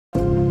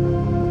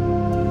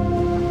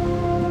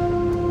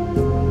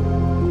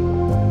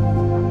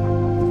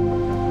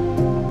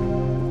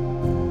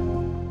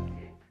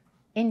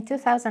In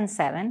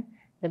 2007,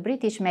 the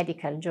British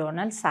Medical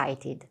Journal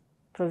cited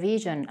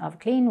provision of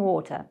clean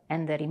water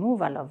and the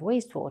removal of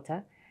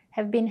wastewater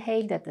have been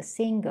hailed as the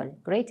single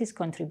greatest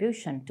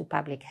contribution to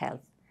public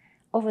health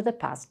over the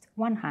past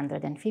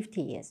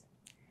 150 years.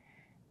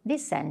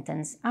 This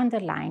sentence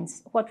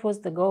underlines what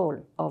was the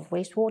goal of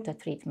wastewater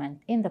treatment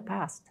in the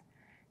past: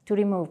 to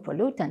remove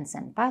pollutants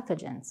and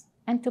pathogens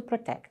and to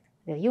protect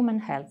the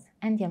human health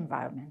and the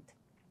environment.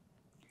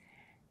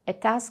 A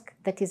task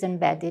that is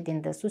embedded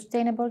in the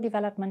Sustainable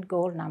Development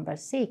Goal number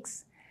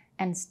 6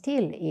 and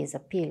still is a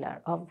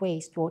pillar of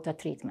wastewater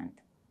treatment.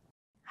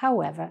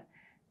 However,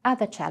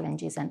 other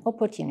challenges and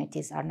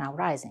opportunities are now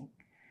rising.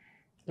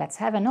 Let's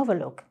have an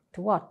overlook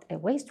to what a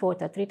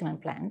wastewater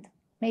treatment plant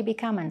may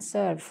become and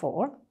serve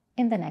for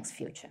in the next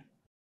future.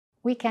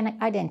 We can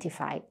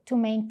identify two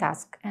main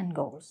tasks and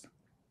goals: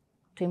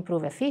 to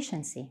improve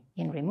efficiency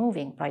in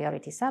removing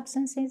priority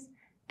substances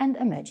and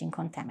emerging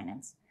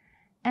contaminants,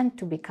 and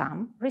to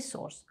become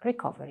resource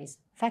recovery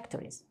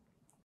factories.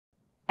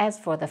 As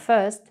for the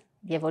first,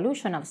 the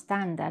evolution of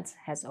standards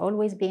has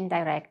always been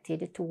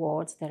directed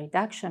towards the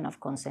reduction of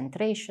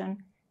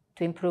concentration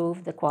to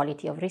improve the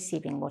quality of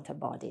receiving water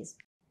bodies.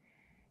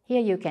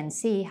 Here you can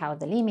see how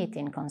the limit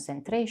in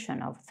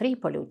concentration of 3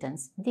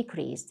 pollutants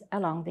decreased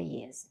along the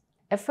years.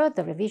 A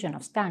further revision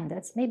of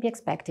standards may be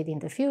expected in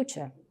the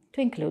future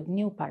to include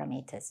new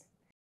parameters.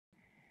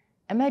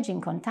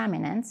 Emerging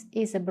contaminants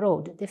is a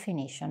broad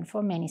definition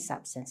for many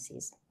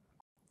substances.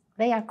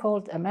 They are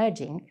called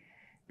emerging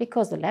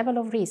because the level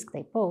of risk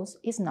they pose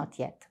is not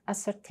yet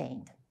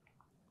ascertained.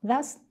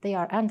 Thus, they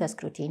are under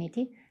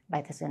scrutiny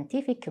by the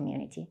scientific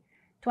community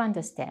to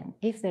understand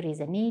if there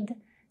is a need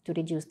to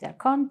reduce their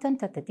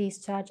content at the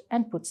discharge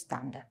and put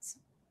standards.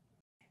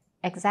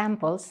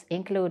 Examples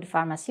include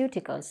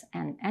pharmaceuticals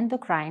and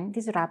endocrine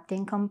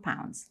disrupting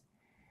compounds.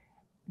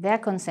 Their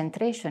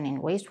concentration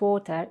in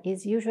wastewater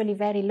is usually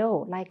very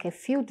low, like a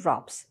few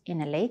drops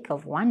in a lake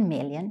of 1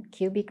 million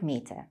cubic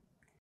meter.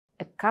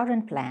 A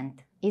current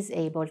plant is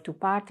able to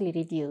partly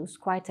reduce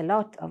quite a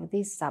lot of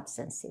these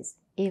substances,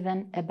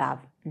 even above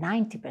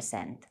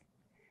 90%.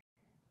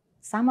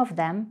 Some of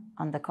them,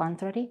 on the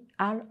contrary,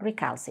 are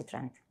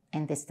recalcitrant,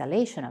 and the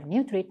installation of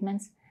new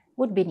treatments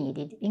would be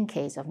needed in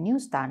case of new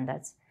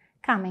standards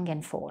coming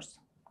in force.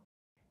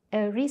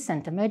 A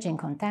recent emerging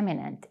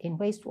contaminant in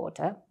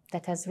wastewater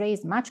that has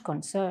raised much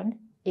concern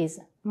is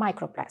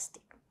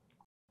microplastic.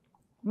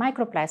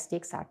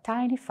 Microplastics are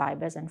tiny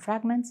fibers and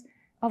fragments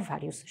of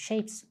various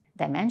shapes,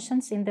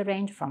 dimensions in the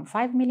range from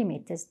 5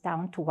 mm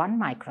down to 1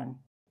 micron.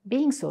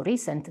 Being so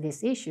recent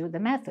this issue, the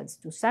methods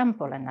to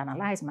sample and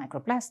analyze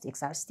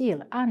microplastics are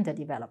still under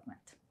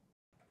development.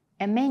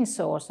 A main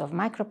source of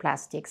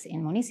microplastics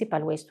in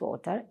municipal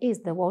wastewater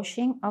is the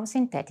washing of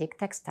synthetic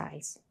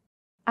textiles.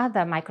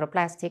 Other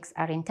microplastics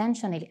are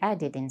intentionally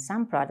added in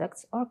some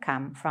products or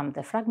come from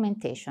the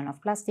fragmentation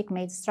of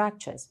plastic-made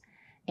structures,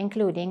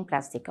 including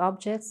plastic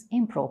objects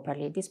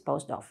improperly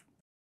disposed of.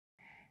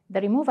 The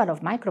removal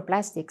of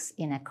microplastics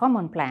in a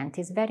common plant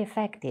is very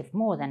effective,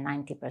 more than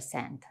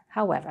 90%.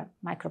 However,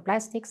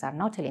 microplastics are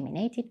not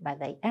eliminated, but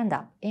they end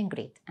up in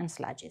grit and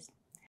sludges.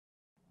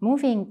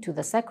 Moving to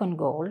the second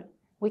goal,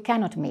 we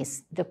cannot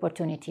miss the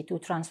opportunity to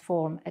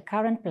transform a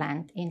current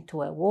plant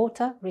into a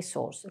water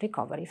resource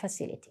recovery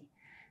facility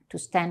to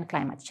stand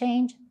climate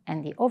change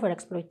and the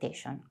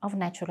overexploitation of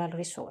natural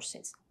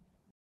resources.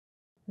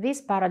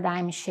 This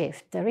paradigm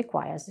shift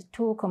requires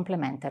two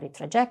complementary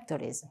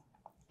trajectories: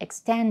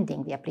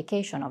 extending the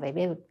application of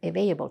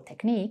available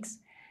techniques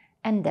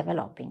and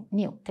developing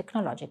new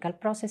technological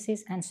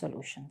processes and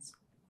solutions.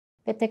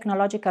 The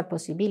technological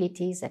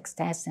possibilities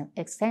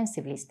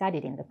extensively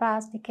studied in the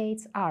past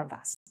decades are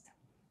vast.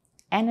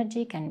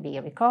 Energy can be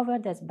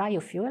recovered as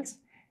biofuels,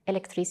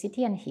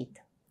 electricity and heat.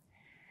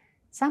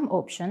 Some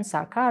options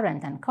are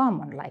current and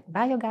common, like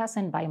biogas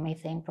and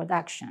biomethane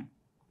production.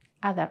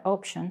 Other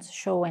options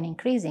show an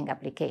increasing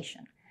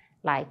application,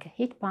 like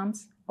heat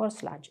pumps or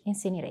sludge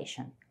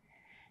incineration.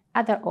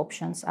 Other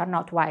options are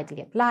not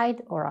widely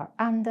applied or are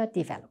under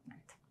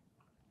development.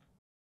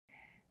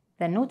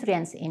 The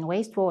nutrients in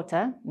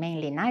wastewater,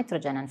 mainly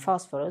nitrogen and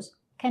phosphorus,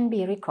 can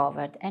be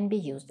recovered and be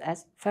used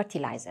as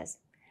fertilizers.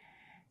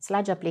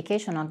 Sludge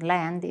application on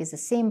land is a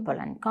simple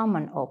and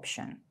common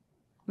option,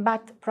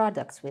 but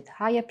products with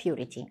higher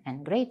purity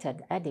and greater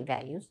added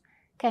values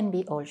can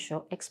be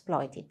also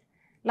exploited,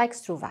 like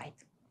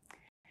struvite.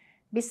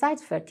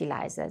 Besides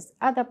fertilizers,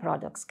 other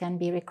products can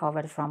be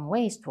recovered from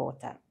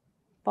wastewater: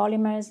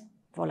 polymers,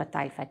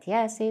 volatile fatty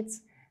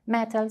acids,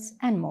 metals,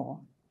 and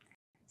more.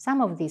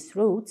 Some of these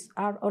routes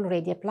are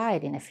already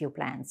applied in a few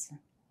plants.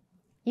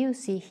 You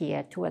see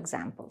here two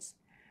examples: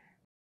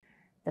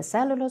 the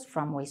cellulose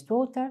from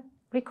wastewater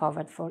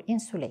recovered for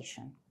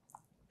insulation,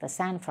 the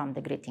sand from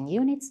the gritting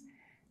units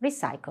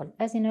recycled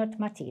as inert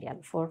material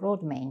for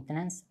road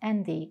maintenance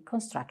and the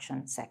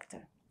construction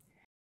sector.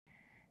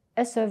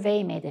 A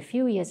survey made a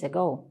few years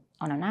ago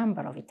on a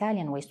number of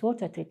Italian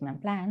wastewater treatment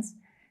plants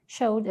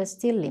showed a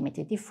still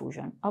limited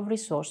diffusion of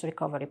resource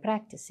recovery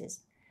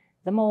practices,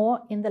 the more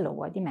in the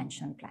lower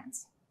dimension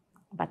plants.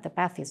 But the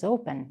path is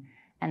open,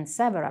 and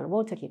several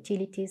water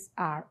utilities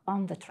are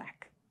on the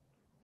track.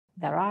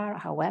 There are,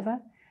 however,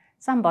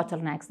 some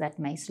bottlenecks that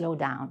may slow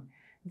down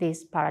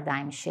this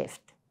paradigm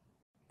shift.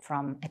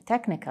 From a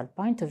technical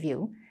point of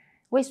view,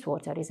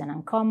 wastewater is an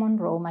uncommon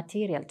raw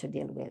material to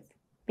deal with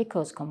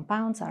because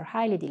compounds are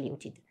highly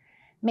diluted,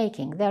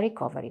 making their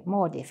recovery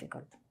more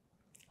difficult.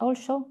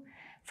 Also,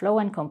 flow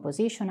and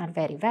composition are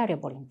very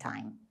variable in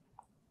time.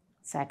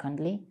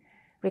 Secondly,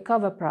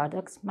 recovered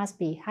products must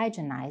be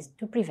hygienized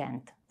to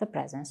prevent the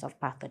presence of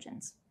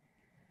pathogens.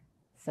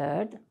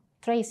 Third,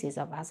 traces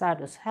of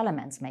hazardous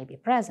elements may be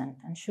present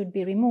and should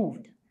be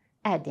removed,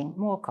 adding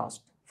more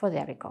cost for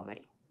their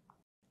recovery.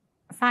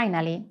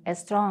 Finally, a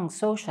strong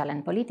social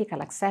and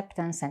political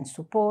acceptance and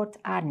support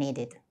are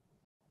needed.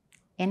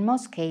 In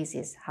most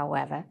cases,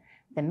 however,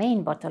 the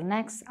main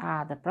bottlenecks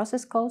are the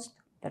process cost,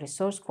 the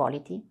resource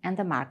quality, and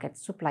the market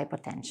supply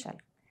potential.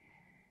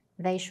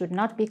 They should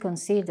not be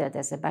considered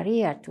as a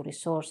barrier to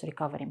resource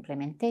recovery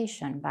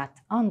implementation, but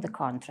on the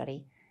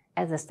contrary,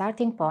 as a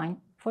starting point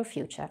for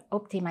future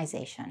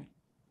optimization.